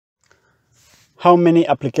how many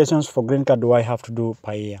applications for green card do I have to do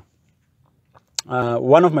per year?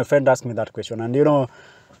 One of my friends asked me that question, and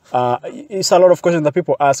it's a lot of questions that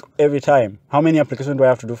people ask every time. How many applications do I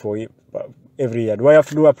have to do for every year? Do I have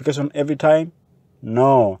to do application every time?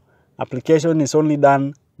 No. Application is only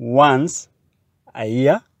done once a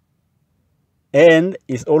year, and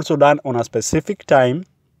is also done on a specific time,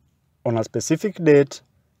 on a specific date,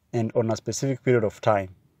 and on a specific period of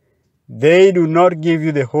time. They do not give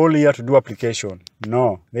you the whole year to do application.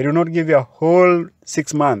 No, they do not give you a whole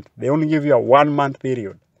 6 months. They only give you a 1 month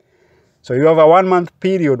period. So you have a 1 month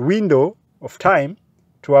period window of time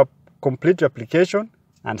to complete your application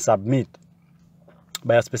and submit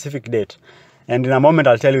by a specific date. And in a moment,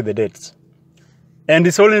 I'll tell you the dates. And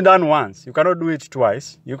it's only done once. You cannot do it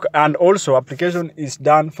twice. And also, application is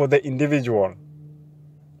done for the individual.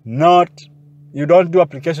 You don't do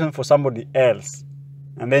application for somebody else,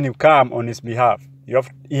 and then you come on his behalf.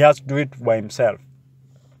 He has to do it by himself.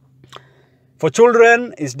 For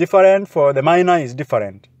children, it's different. For the minor, it's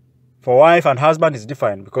different. For wife and husband, it's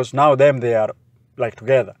different, because now they are like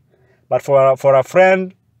together. But for a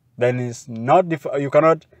friend, then it's not different. You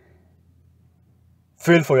cannot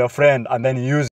fill for your friend and then use